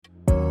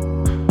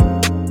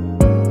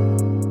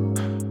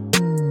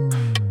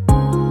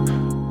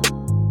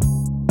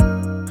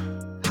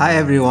Hi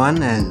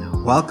everyone,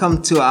 and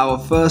welcome to our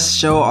first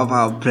show of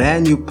our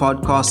brand new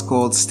podcast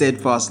called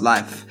Steadfast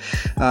Life.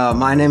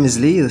 My name is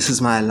Lee. This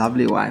is my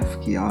lovely wife,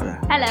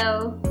 Kiara.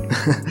 Hello.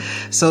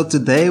 So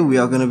today we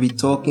are going to be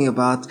talking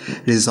about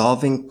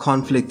resolving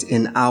conflict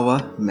in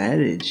our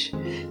marriage.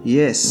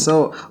 Yes,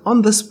 so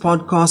on this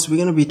podcast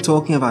we're going to be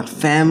talking about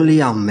family,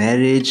 our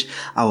marriage,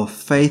 our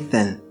faith,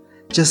 and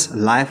just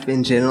life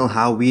in general,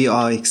 how we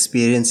are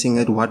experiencing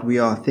it, what we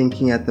are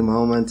thinking at the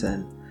moment,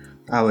 and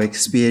our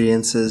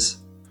experiences.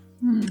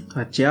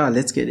 But yeah,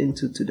 let's get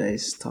into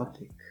today's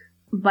topic.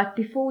 But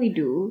before we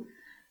do,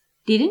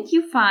 didn't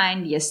you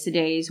find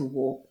yesterday's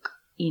walk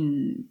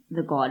in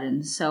the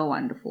garden so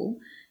wonderful?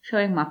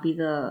 Showing Mappy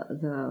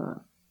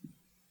the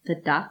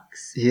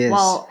ducks. Yes.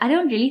 Well, I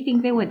don't really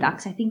think they were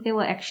ducks. I think they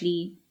were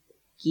actually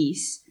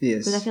geese. Yes.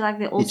 Because I feel like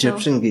they're also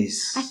Egyptian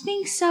geese. I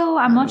think so.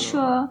 I'm not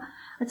sure.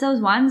 It's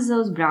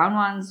those brown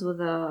ones with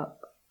the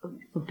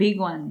big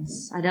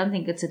ones. I don't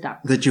think it's a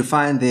duck. That you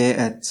find there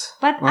at...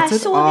 But I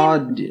saw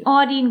them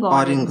Ardeen Gardens.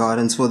 Ardeen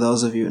Gardens, for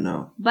those of you who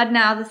know. But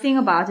now the thing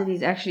about it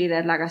is actually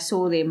that I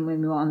saw them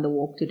when we were on the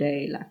walk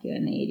today, here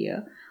in the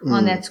area,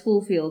 on that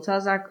school field. So I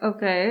was like,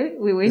 okay,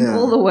 we went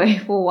all the way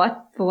for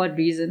what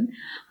reason?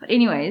 But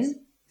anyways,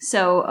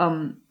 so...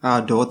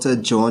 our daughter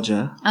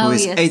Georgia, who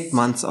is 8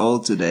 months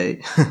old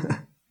today.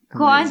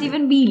 Can't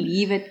even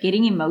believe it,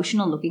 getting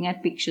emotional looking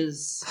at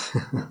pictures.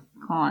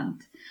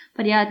 Can't.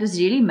 But yeah, it was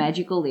really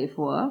magical there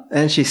for her.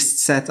 And she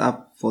sat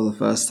up for the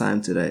first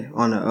time today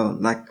on her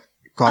own,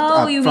 got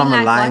up you from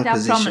mean a lying got up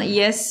position.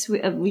 yes,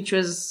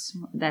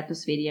 that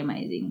was very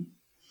amazing.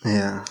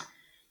 Yeah.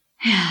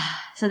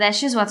 So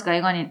that's just what's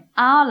going on in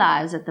our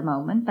lives at the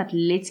moment, but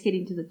let's get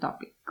into the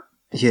topic.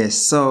 Yes,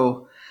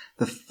 so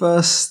the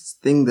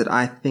first thing that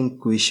I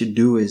think we should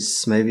do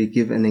is maybe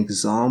give an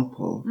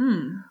example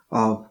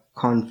of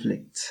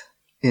conflict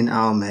in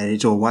our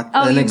marriage, or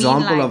an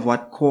example of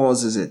what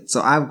causes it.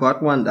 So I've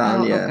got one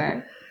down here.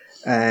 Okay.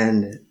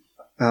 And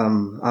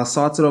I'll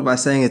start it off by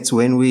saying it's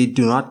when we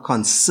do not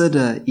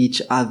consider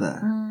each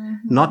other,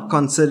 not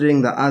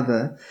considering the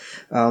other.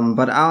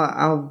 But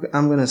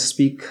I'm going to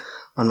speak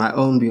on my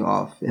own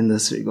behalf in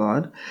this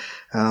regard.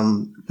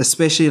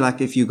 Especially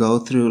if you go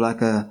through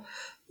a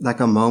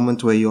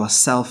moment where you are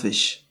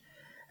selfish,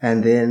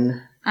 and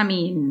then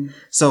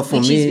so for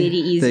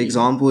me, the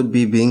example would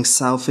be being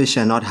selfish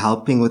and not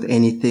helping with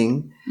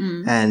anything,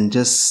 and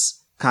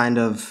just kind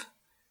of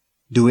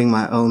doing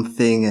my own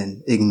thing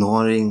and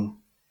ignoring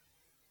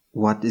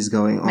what is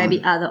going on.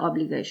 Maybe other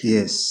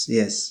obligations.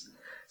 Yes.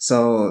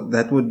 So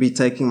that would be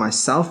taking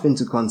myself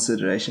into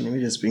consideration. Let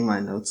me just bring my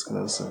notes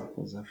closer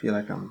because I feel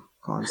like I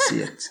can't see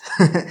it.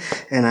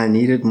 And I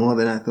need it more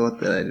than I thought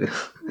that I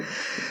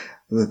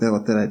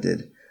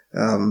did.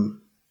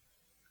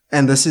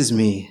 And this is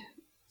me.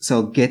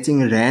 So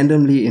getting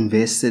randomly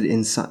invested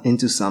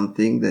into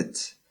something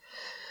that's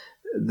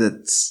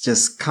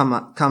just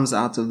comes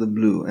out of the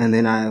blue, and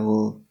then I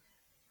will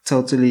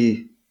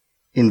totally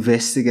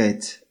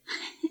investigate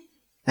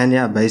and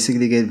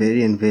basically get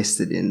very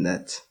invested in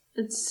that.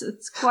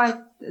 It's quite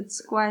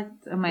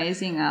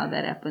amazing how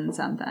that happens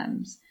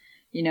sometimes,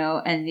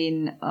 and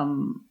then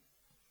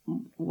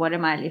what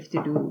am I left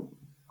to do?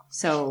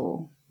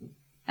 So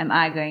am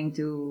I going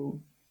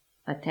to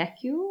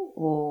attack you,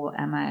 or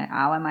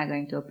how am I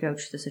going to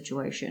approach the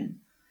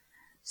situation?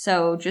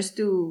 So just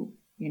to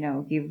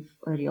give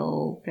a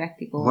real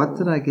practical... What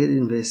did I get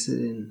invested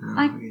in?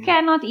 I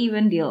cannot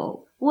even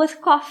deal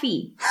with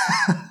coffee.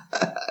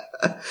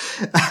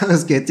 I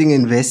was getting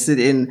invested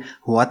in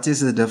what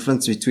is the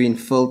difference between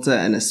filter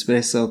and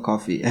espresso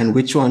coffee, and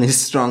which one is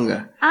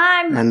stronger.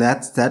 And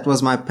that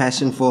was my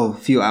passion for a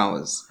few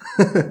hours.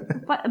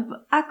 but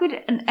I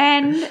could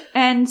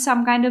and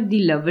some kind of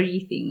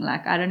delivery thing, I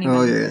don't even.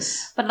 Oh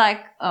yes. But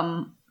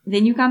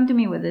then you come to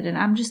me with it, and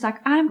I'm just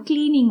I'm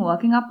cleaning,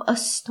 working up a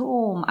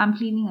storm. I'm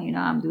cleaning,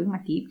 I'm doing my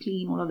deep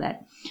clean, all of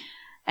that.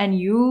 And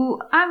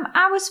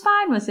I was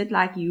fine with it,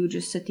 you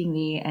just sitting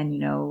there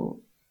and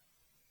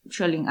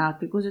chilling out,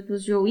 because it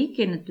was your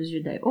weekend, it was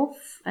your day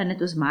off, and it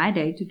was my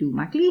day to do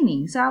my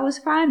cleaning. So I was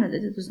fine with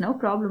it. It was no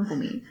problem for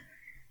me.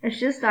 It's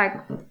just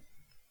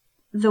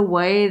the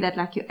way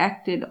that you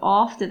acted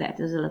after that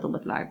is a little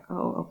bit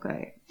oh,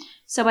 okay.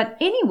 So, but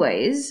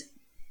anyways,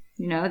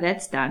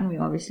 that's done. We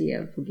obviously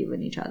have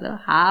forgiven each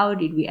other. How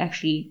did we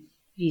actually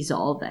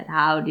resolve that?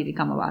 How did it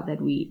come about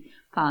that we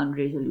found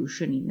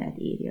resolution in that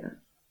area?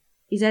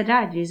 Is that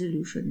right?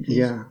 Resolution?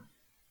 Yeah.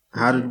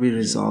 How did we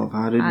resolve?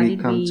 How did we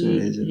come to a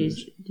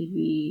resolution?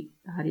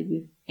 How did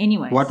we?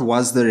 Anyways. What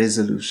was the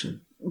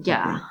resolution?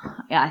 Yeah. Okay.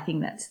 Yeah, I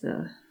think that's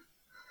the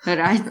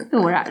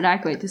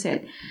right way to say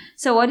it.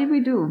 So what did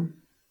we do?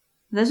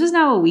 This was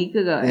now a week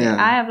ago. Yeah.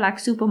 I have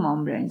super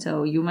mom brain,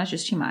 so you must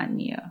just remind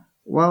me.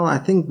 Well, I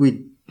think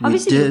we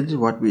did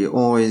what we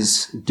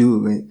always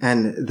do.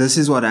 And this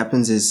is what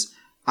happens is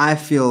I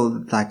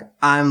feel like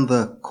I'm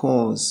the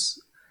cause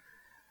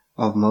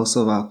of most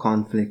of our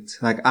conflict.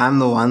 I'm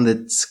the one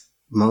that's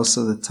most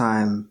of the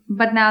time.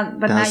 But now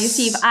you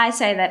see, if I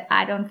say that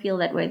I don't feel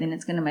that way, then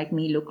it's going to make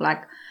me look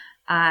like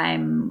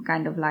I'm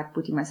kind of like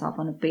putting myself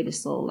on a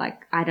pedestal.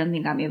 Like, I don't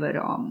think I'm ever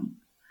wrong.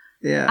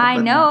 Yeah, I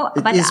know,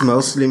 it but is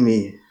mostly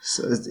me.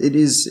 So it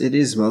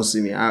is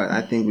mostly me.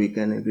 I think we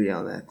can agree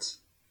on that.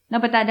 No,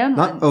 but I don't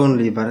Not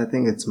only, but I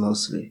think it's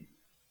mostly.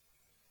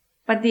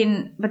 But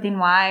then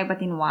why?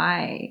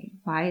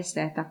 Why is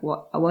that? Like,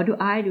 what do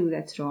I do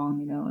that's wrong?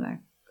 You know, like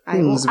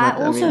I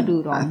also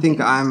do wrong. I think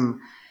things.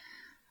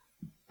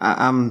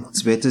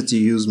 it's better to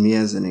use me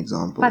as an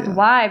example. But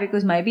why?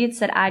 Because maybe it's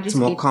that I just it's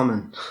more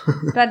common.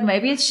 But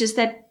maybe it's just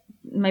that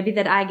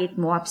I get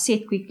more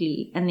upset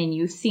quickly, and then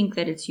you think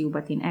that it's you,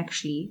 but then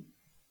actually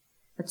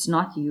it's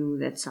not you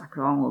that's like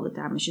wrong all the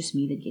time. It's just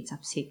me that gets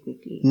upset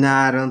quickly.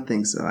 Nah, I don't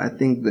think so. I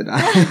think that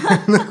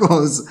I'm the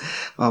cause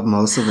of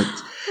most of it.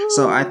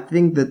 So I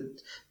think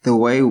that the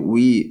way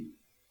we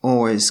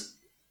always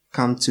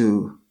come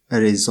to a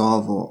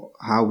resolve, or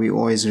how we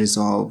always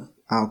resolve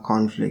our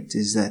conflict,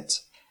 is that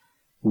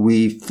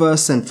we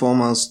first and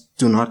foremost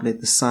do not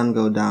let the sun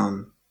go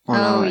down on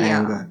our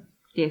anger.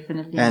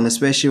 Definitely. And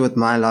especially with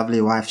my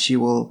lovely wife, she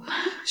will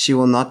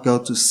not go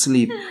to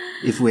sleep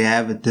if we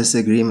have a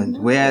disagreement.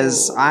 No.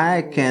 Whereas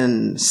I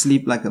can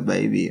sleep like a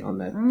baby on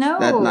that. No.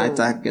 That night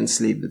I can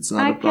sleep. It's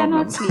not a problem.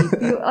 I cannot sleep.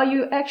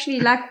 You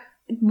actually like,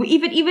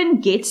 if it even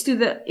gets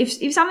to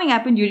if something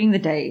happened during the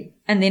day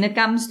and then it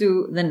comes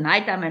to the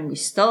nighttime and we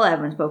still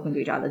haven't spoken to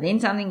each other, then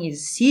something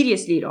is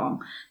seriously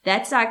wrong.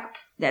 That's like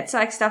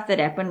stuff that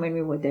happened when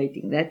we were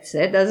dating. That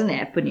doesn't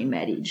happen in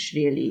marriage,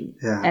 really,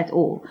 at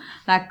all.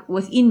 Like,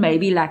 within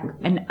maybe like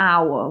an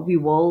hour, we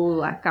will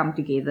like come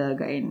together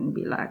again and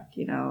be like,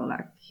 you know,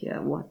 like, yeah,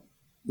 what?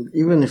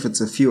 Even if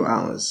it's a few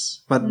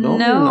hours. But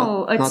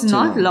no, it's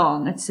not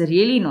long. It's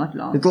really not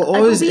long. It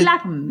will be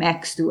like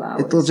max 2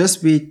 hours. It will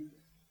just be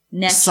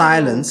natural,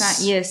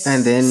 silence. Yes.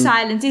 And then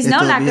silence is no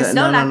like it's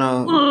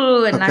no.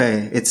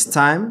 Okay, it's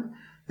time.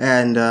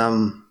 And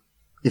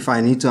if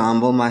I need to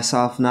humble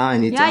myself now, I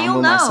need to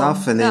humble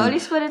myself, and then the Holy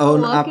Spirit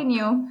will work in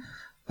you.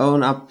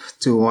 Own up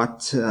to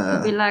what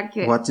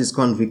is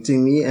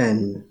convicting me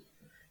and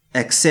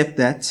accept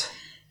that.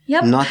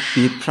 Yep. Not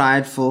be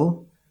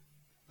prideful,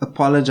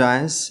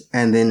 apologize,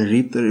 and then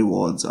reap the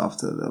rewards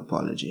after the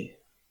apology.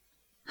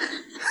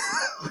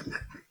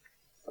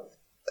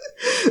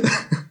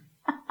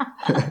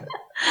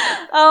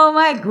 Oh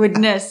my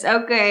goodness.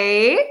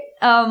 Okay.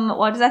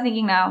 What was I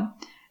thinking now?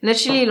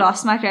 Literally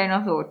lost my train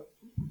of thought.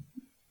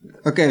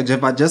 Okay,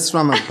 but just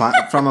from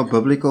a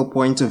biblical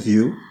point of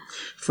view,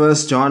 1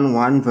 John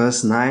 1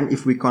 verse 9,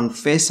 if we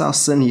confess our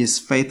sin, he is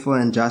faithful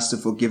and just to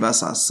forgive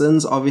us our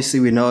sins.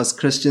 Obviously, we know as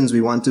Christians, we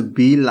want to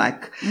be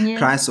like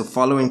Christ, or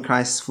follow in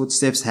Christ's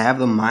footsteps, have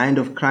the mind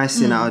of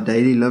Christ in our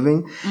daily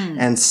living.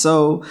 And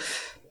so,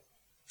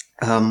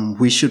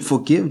 we should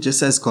forgive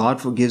just as God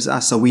forgives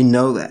us. So we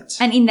know that.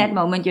 And in that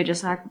moment, you're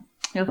just like,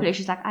 your flesh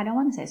is like, I don't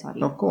want to say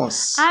sorry. Of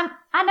course.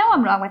 I know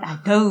I'm wrong, but I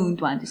don't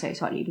want to say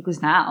sorry,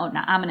 because now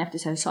I'm going to have to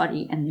say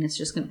sorry, and then it's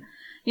just going to,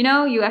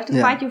 you have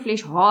to fight your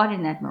flesh hard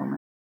in that moment.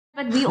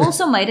 But we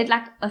also made it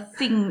like a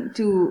thing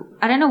to,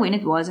 I don't know when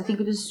it was, I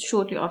think it was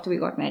shortly after we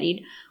got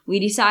married. We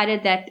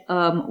decided that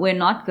we're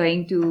not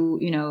going to,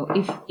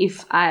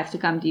 if I have to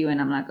come to you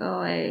and I'm like,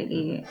 oh,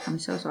 hey, I'm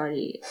so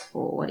sorry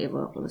for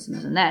whatever, for this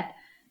and that,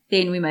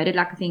 then we made it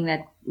like a thing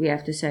that we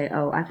have to say,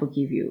 oh, I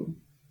forgive you.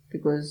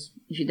 Because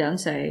if you don't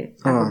say,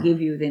 I forgive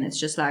you, then it's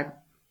just like,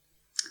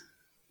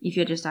 if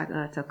you're just like,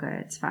 oh, it's okay,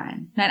 it's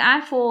fine. And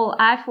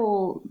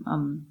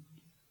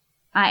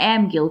I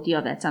am guilty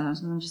of that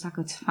sometimes. I'm just like,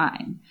 it's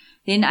fine.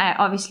 Then I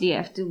obviously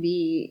have to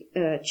be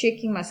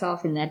checking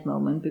myself in that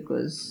moment,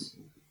 because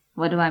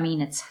what do I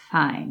mean it's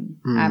fine?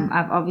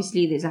 I've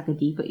obviously, there's like a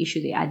deeper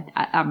issue there.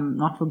 I'm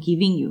not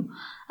forgiving you.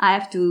 I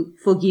have to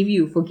forgive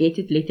you, forget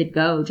it, let it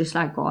go, just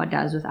like God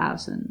does with our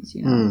sins,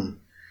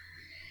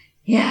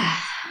 Yeah.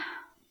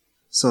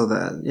 So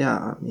that,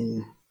 I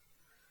mean,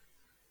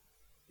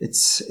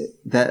 it's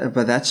that,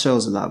 but that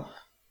shows love.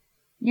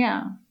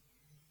 Yeah.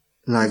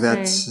 Like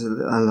that,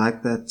 I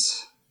like that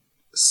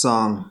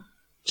song,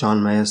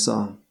 John Mayer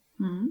song.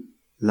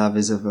 Love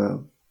is a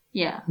verb.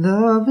 Yeah.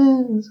 Love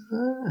is a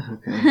verb.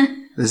 Okay.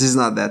 This is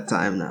not that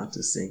time now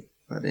to sing,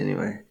 but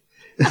anyway.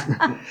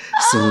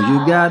 So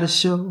you gotta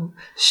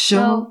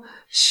show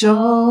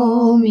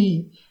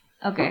me.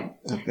 Okay.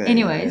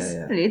 Anyways,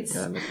 let's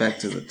back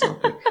to the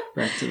topic.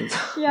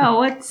 Yeah,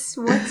 let's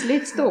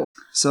talk.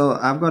 So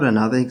I've got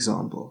another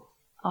example.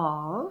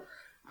 Oh.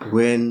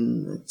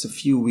 When it's a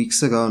few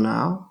weeks ago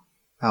now,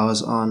 I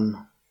was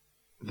on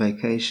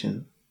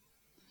vacation.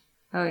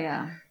 Oh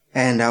yeah.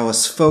 And I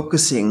was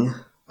focusing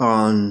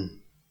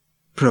on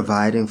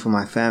providing for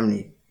my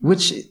family,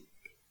 which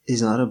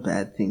is not a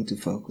bad thing to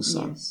focus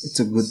on. It's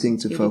a good thing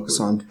to focus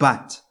on.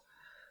 But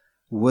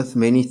with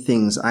many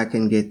things, I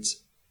can get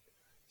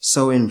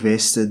so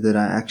invested that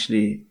I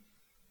actually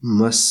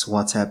miss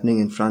what's happening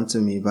in front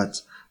of me. But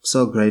I'm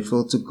so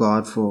grateful to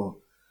God for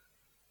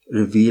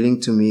revealing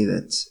to me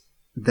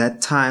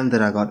that time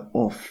that I got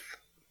off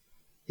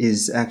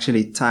is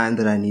actually time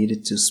that I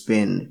needed to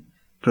spend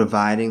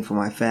providing for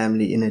my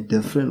family in a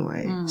different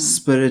way,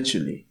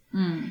 spiritually,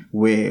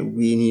 where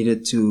we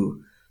needed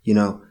to,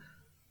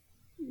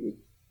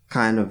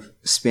 kind of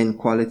spend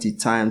quality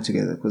time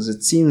together, because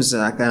it seems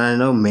like, and I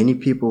know many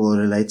people will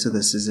relate to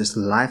this, is just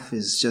life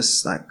is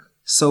just like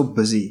so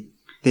busy.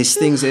 There's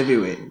things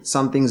everywhere.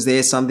 Something's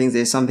there, something's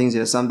there, something's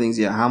here, something's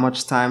here. How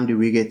much time do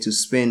we get to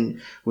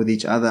spend with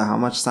each other? How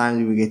much time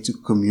do we get to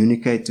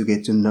communicate, to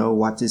get to know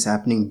what is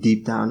happening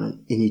deep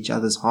down in each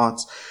other's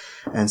hearts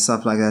and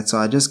stuff like that? So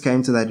I just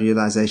came to that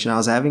realization. I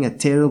was having a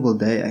terrible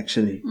day,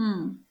 actually.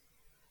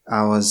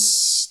 I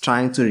was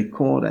trying to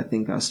record,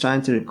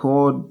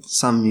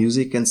 some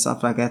music and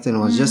stuff like that. And it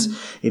was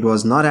it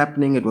was not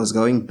happening. It was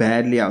going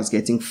badly. I was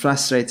getting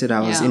frustrated.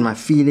 I was in my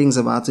feelings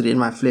about it, in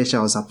my flesh.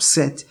 I was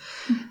upset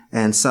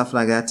and stuff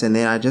like that. And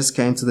then I just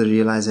came to the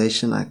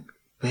realization, like,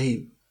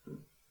 babe,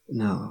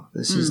 no,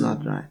 this is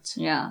not right.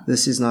 Yeah.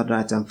 This is not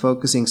right. I'm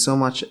focusing so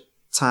much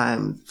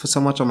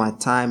of my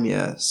time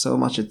here. So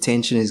much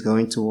attention is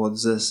going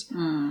towards this.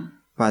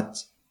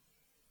 But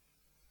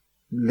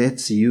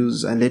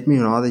let me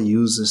rather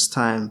use this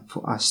time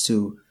for us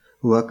to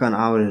work on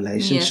our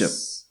relationship.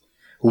 Yes.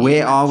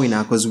 Where are we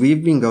now? Because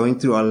we've been going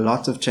through a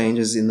lot of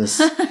changes in this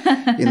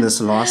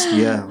last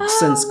year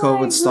since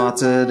COVID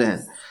started,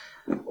 and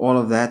all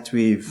of that.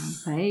 We've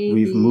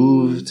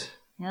moved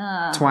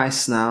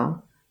twice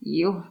now.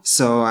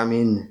 So I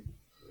mean,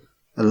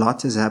 a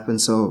lot has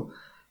happened. So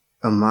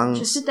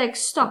just to take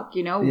stock,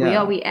 where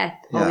are we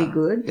at? Are we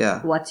good?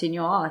 What's in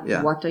your heart?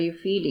 What are you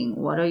feeling?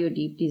 What are your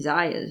deep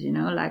desires?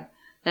 Like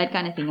that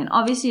kind of thing. And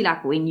obviously,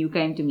 like when you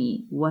came to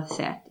me with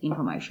that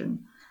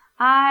information,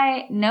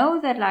 I know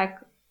that like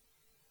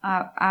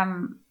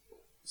I'm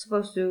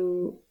supposed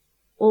to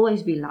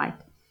always be light.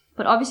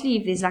 But obviously,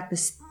 if there's like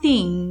this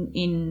thing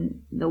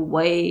in the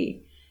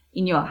way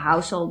in your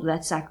household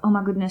that's like, oh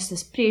my goodness,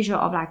 this pressure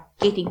of like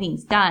getting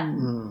things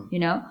done,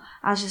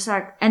 I was just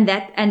like, and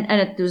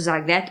it was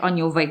like that on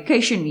your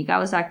vacation week. I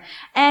was like,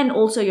 and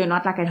also you're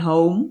not like at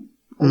home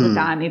all the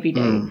time, every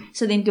day.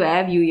 So then to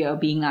have you here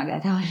being like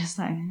that, I was just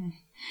like,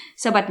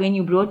 so, but when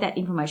you brought that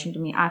information to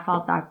me, I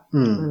felt like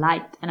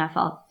light, and I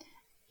felt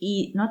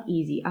not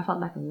easy. I felt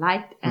like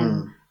light,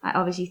 and I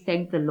obviously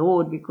thanked the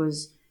Lord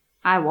because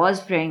I was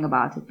praying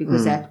about it,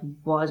 because that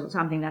was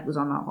something that was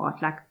on my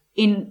heart. Like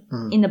in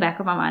the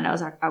back of my mind, I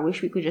was like, I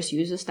wish we could just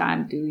use this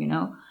time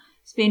to,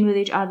 spend with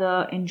each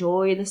other,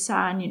 enjoy the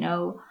sun,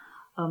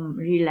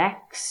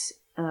 relax.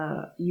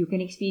 You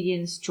can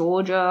experience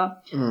Georgia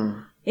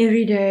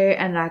every day,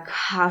 and like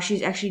how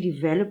she's actually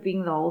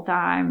developing the whole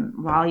time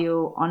while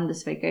you're on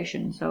this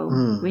vacation. So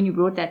when you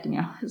brought that to me,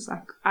 I was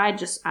like, I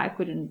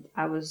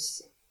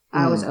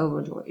was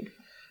overjoyed.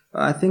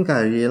 I think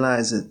I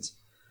realized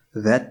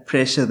that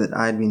pressure that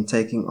I'd been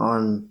taking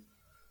on,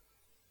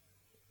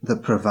 the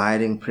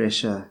providing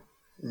pressure,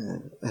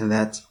 and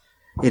that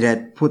it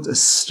had put a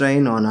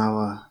strain on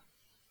our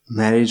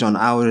marriage, on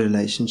our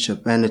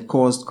relationship, and it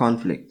caused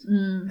conflict.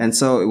 And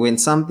so when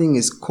something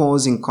is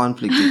causing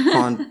conflict,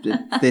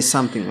 there's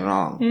something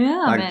wrong.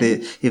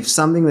 If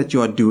something that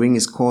you are doing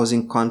is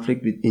causing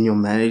conflict in your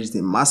marriage,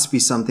 there must be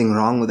something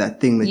wrong with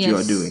that thing that you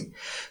are doing.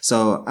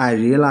 So I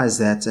realized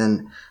that,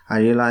 and I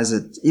realized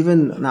that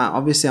even now,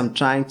 obviously I'm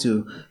trying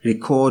to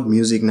record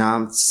music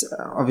now.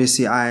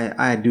 Obviously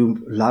I do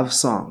love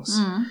songs,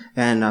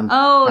 and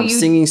I'm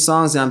singing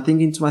songs, and I'm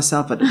thinking to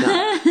myself, but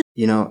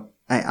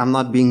I'm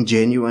not being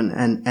genuine,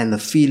 and the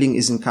feeling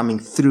isn't coming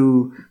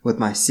through with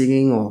my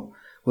singing or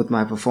with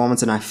my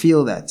performance, and I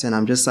feel that, and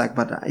I'm just like,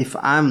 but if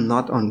I'm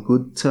not on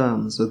good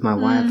terms with my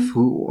wife,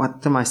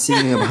 what am I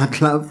singing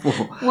about love for?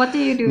 What are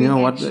you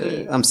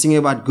doing? I'm singing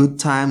about good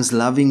times,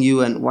 loving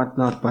you and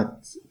whatnot,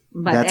 but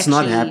that's actually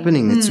not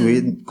happening. It's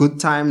weird. Good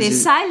times.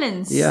 There's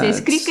silence.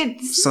 There's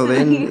crickets. So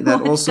then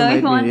that also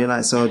made me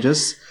realize. So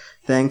just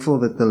thankful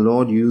that the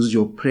Lord used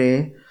your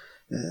prayer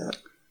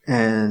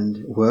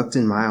and worked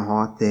in my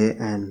heart there,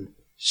 and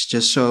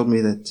just showed me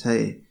that,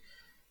 hey,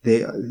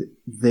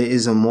 there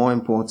is a more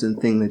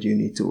important thing that you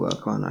need to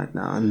work on right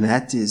now, and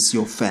that is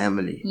your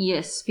family.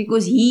 Yes,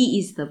 because He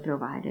is the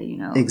provider,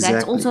 Exactly.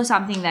 That's also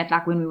something that,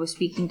 like, when we were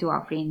speaking to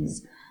our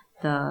friends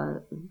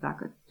 2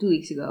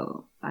 weeks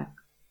ago, like,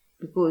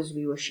 because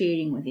we were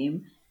sharing with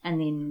him,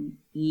 and then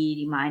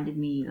he reminded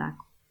me, like,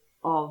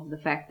 of the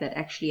fact that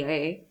actually,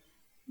 hey,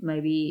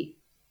 maybe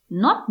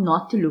not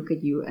to look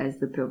at you as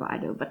the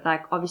provider, but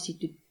like obviously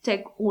to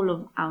take all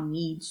of our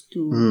needs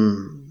to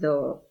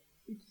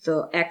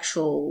the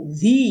actual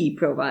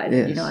provider.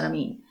 Yes. You know what I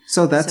mean?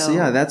 So that's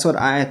what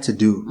I had to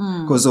do,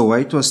 because the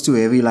weight was too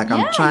heavy. Like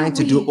I'm trying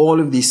to do all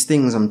of these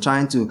things. I'm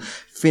trying to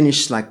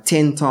finish like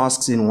 10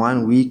 tasks in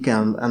 1 week.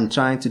 I'm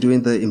trying to do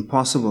the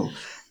impossible.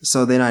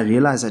 So then I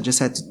realized I just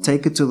had to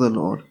take it to the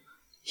Lord.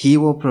 He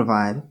will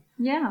provide.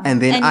 Yeah.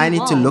 And then I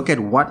need to look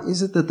at what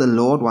is it that the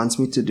Lord wants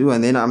me to do.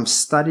 And then I'm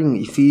studying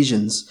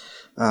Ephesians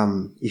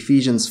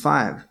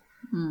 5.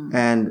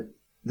 And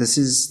this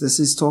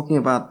is talking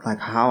about like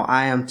how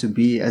I am to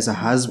be as a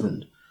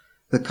husband.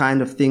 The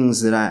kind of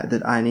things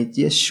that I need.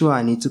 Yes, sure,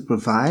 I need to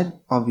provide,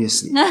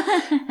 obviously.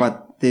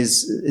 But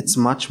it's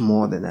much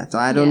more than that.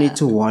 I don't need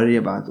to worry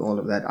about all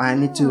of that. I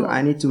need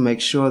to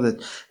make sure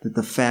that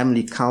the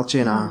family culture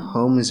in our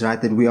home is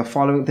right, that we are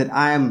following, that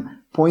I am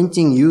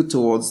pointing you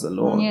towards the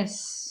Lord.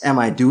 Yes. Am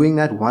I doing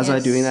that? Was I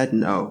Yes. doing that?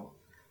 No.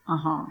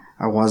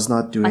 I was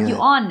not doing But that.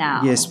 you are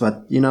now. Yes,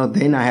 but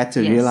then I had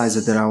to realize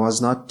that I was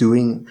not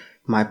doing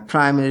my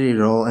primary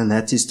role, and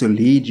that is to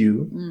lead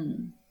you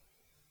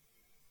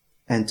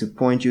and to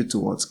point you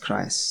towards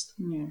Christ.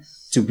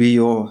 Yes. To be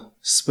your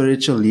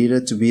spiritual leader,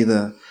 to be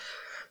the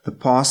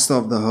pastor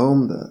of the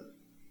home,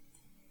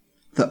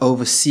 the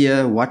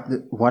overseer.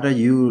 What are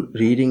you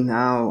reading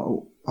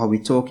now? Are we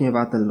talking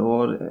about the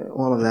Lord?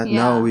 All of that?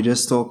 Yeah. No, we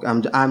just talk.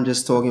 I'm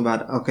just talking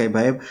about, okay,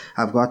 babe,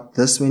 I've got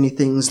this many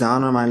things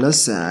down on my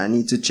list. I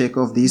need to check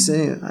off these.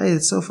 Hey,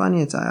 it's so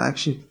funny. I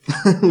actually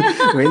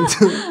went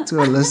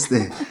to a list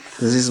there.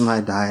 This is my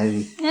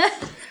diary.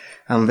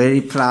 I'm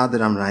very proud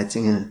that I'm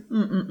writing in it.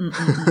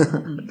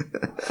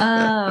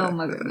 Oh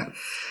my goodness.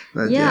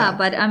 But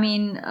but I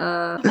mean,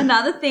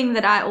 another thing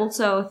that I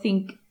also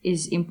think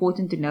is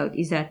important to note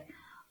is that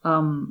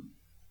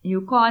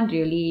you can't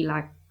really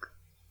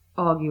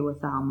argue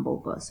with a humble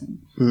person.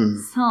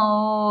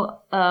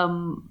 So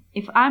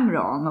if I'm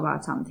wrong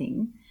about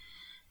something,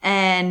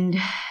 and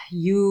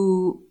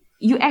you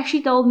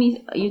actually told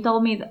me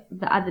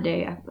the other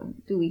day,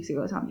 2 weeks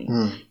ago or something,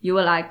 you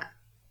were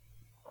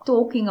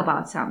talking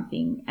about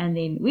something, and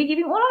then we're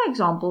giving all our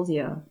examples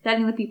here,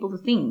 telling the people the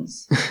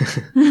things.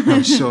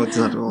 I'm sure it's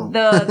not all.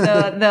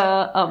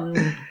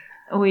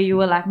 Where you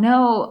were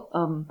no,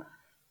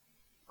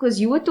 because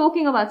you were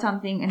talking about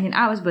something, and then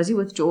I was busy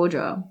with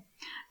Georgia.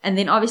 And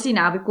then obviously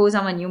now, because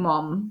I'm a new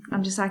mom,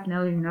 I'm just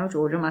no,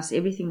 Georgia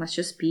everything must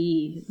just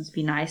be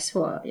nice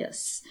for her.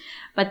 Yes.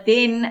 But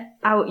then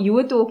you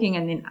were talking,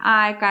 and then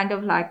I kind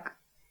of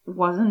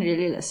wasn't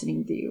really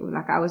listening to you.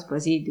 I was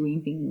busy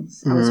doing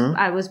things.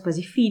 I was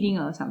busy feeding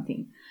her or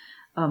something.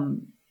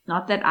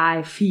 Not that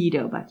I feed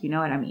her, but you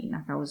know what I mean.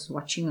 I was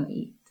watching her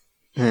eat.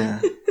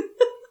 Yeah.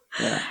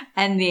 Yeah.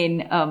 And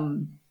then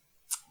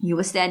you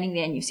were standing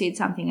there and you said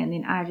something, and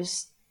then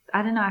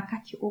I don't know, I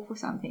cut you off or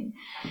something.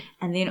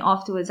 And then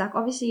afterwards,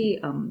 obviously,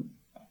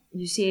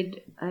 you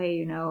said,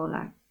 hey,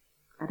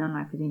 I don't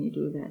like it when you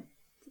do that.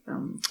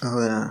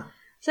 Oh, yeah.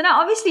 So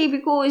now, obviously,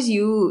 because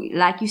you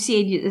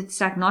said, it's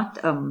not,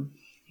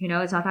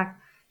 it's not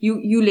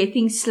you let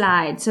things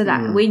slide. So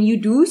that when you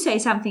do say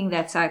something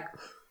that's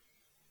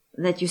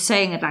that you're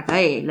saying it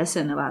hey,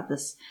 listen about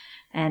this.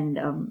 And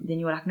then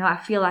you were no, I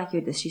feel like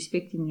you're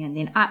disrespecting me. And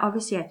then I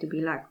obviously had to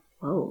be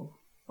whoa,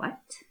 what?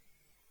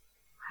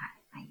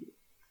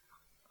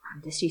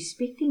 I'm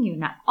disrespecting you.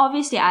 Now,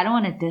 obviously, I don't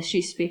want to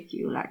disrespect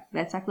you.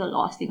 That's the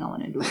last thing I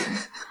want to do.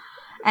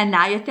 And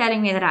now you're telling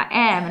me that I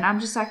am. And I'm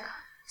just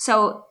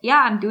so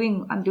yeah, I'm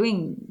doing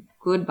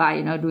good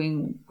by,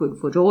 doing good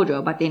for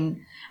Georgia. But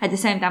then at the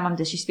same time, I'm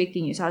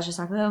disrespecting you. So I was just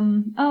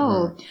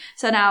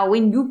So now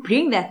when you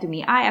bring that to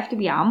me, I have to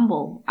be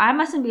humble. I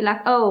mustn't be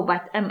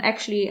but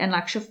actually, and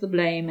shift the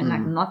blame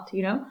and not,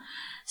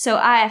 So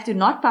I have to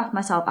not puff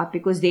myself up,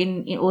 because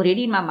then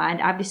already in my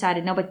mind, I've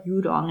decided, no, but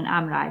you're wrong and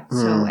I'm right.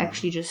 So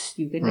actually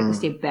you can take a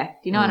step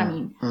back. Do you know what I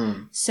mean?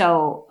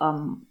 So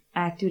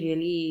I had to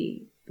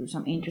really do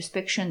some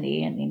introspection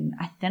there. And then,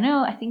 I don't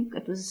know, I think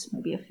it was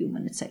maybe a few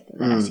minutes later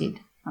that I said,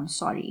 I'm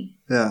sorry.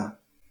 Yeah.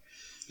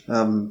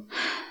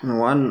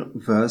 One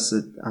verse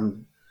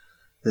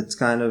that's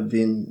kind of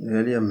been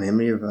really a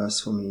memory verse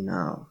for me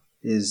now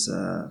is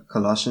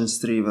Colossians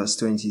 3 verse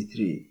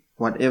 23.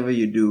 Whatever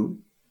you do,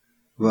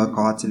 work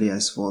heartily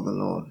as for the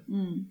Lord.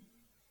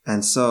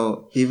 And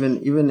so even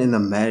in a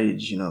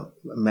marriage,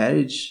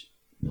 marriage,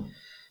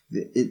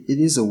 it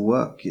is a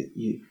work.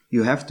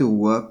 You have to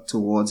work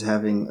towards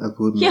having a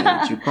good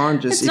marriage. You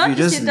can't just, it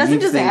doesn't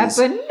just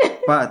happen.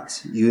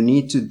 But you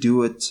need to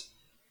do it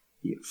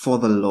for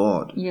the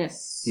Lord.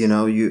 Yes.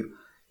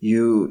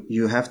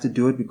 You have to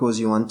do it because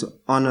you want to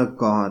honor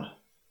God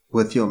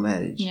with your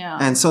marriage. Yeah.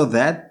 And so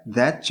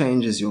that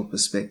changes your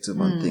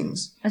perspective on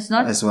things. It's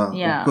not as well.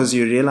 Yeah. Because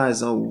you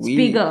realize,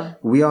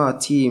 we are a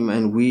team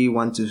and we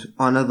want to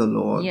honor the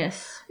Lord.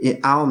 Yes.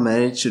 Our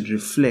marriage should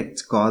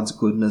reflect God's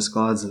goodness,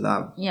 God's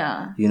love.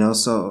 Yeah.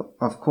 So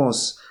of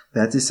course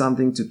that is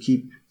something to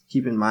keep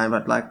in mind.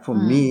 But for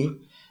me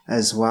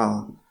as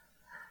well,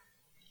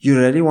 you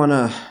really want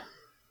to,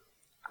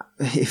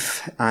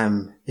 if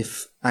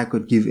I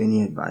could give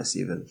any advice,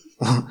 even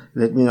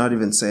let me not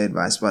even say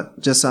advice,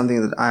 but just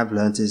something that I've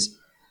learned is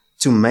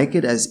to make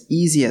it as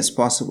easy as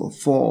possible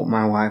for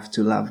my wife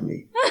to love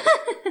me.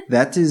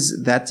 That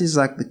is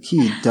the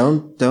key.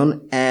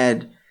 Don't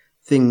add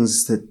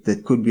things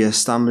that could be a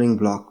stumbling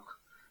block,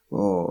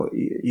 or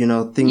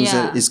things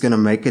that is going to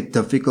make it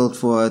difficult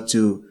for her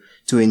to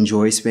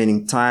enjoy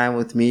spending time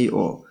with me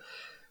or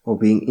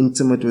being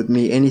intimate with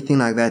me, anything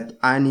like that.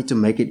 I need to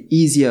make it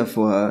easier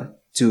for her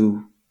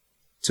to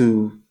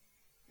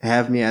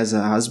have me as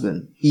a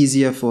husband,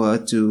 easier for her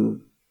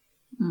to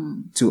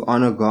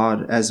honor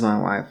God as my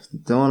wife.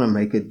 Don't want to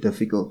make it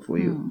difficult for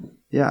you.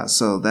 Yeah,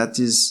 so that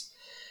is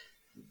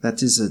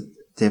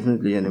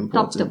definitely an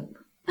important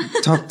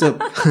top tip.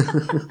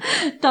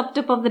 Top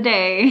tip of the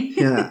day.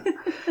 Yeah.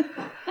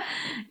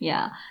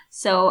 Yeah.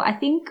 So I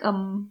think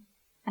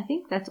I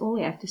think that's all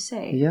we have to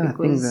say. Yeah, I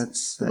think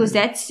that's... Because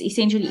that's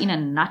essentially in a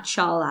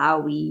nutshell how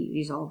we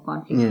resolve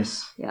conflict.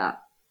 Yes. Yeah.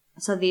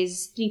 So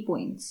there's 3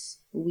 points.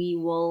 We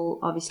will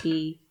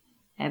obviously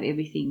have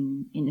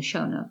everything in the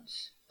show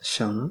notes.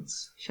 Show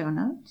notes? Show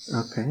notes.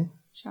 Okay.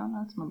 Show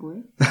notes, my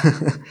boy.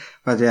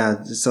 But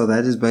yeah, so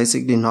that is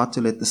basically not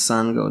to let the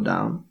sun go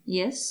down.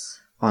 Yes.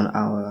 On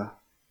our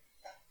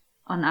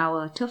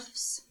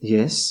tuffs.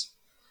 Yes.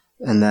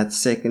 And that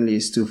secondly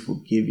is to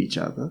forgive each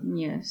other.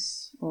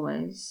 Yes,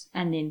 always.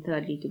 And then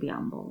thirdly, to be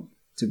humble.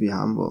 To be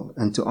humble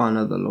and to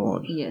honor the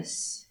Lord.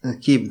 Yes.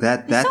 And keep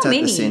that's at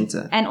the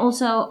center. And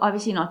also,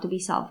 obviously, not to be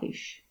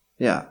selfish.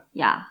 Yeah.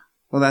 Yeah.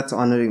 Well, that's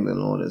honoring the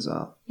Lord as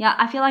well. Yeah,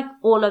 I feel like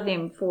all of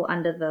them fall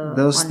under the...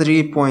 Those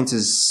 3 points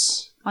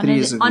is...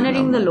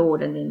 honoring the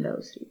Lord, and then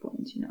those 3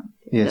 points,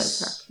 Yes.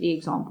 Those, the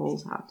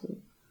examples, how to...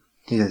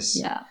 Yes.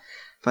 Yeah.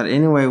 But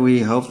anyway, we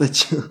hope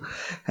that you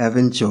have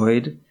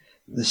enjoyed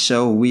the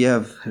show. We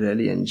have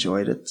really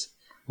enjoyed it.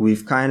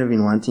 We've kind of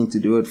been wanting to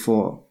do it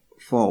for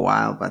a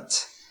while,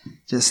 but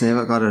just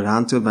never got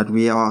around to it. But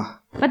we are...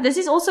 But this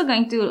is also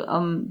going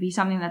to be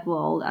something that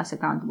will hold us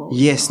accountable.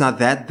 Yes, now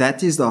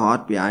that is the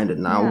heart behind it.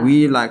 Now,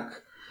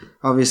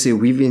 obviously,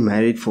 we've been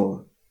married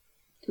for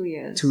 2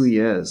 years. 2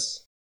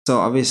 years. So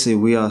obviously,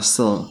 we are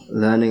still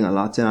learning a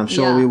lot, and I'm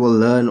sure we will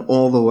learn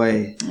all the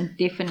way.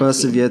 Definitely.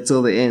 Persevere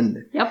till the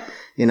end. Yep.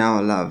 In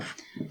our love.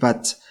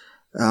 But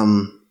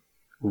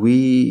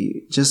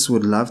we just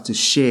would love to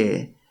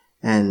share,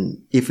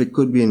 and if it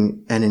could be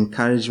an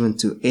encouragement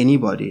to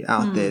anybody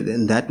out there,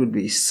 then that would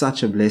be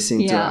such a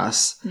blessing to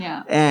us.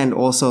 Yeah. And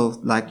also,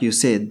 like you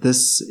said,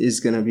 this is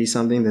going to be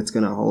something that's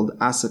going to hold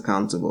us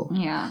accountable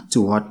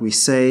to what we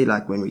say,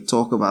 like when we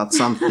talk about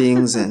some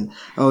things and,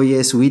 oh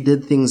yes, we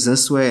did things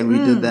this way and we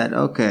did that.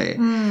 Okay.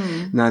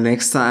 Now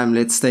next time,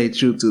 let's stay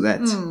true to that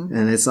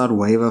and let's not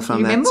waver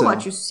from that. Remember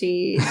what you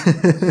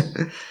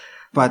said.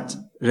 But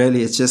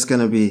really, it's just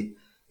going to be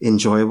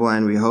enjoyable,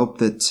 and we hope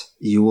that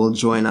you will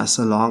join us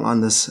along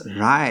on this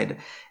ride.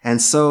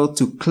 And so,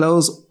 to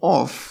close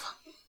off,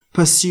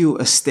 pursue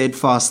a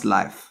steadfast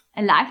life.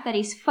 A life that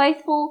is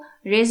faithful,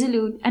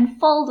 resolute, and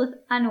filled with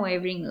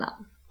unwavering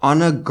love.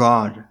 Honor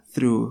God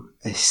through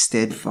a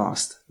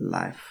steadfast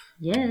life.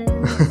 Yes.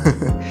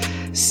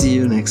 See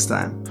you next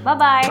time.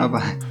 Bye-bye.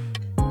 Bye-bye.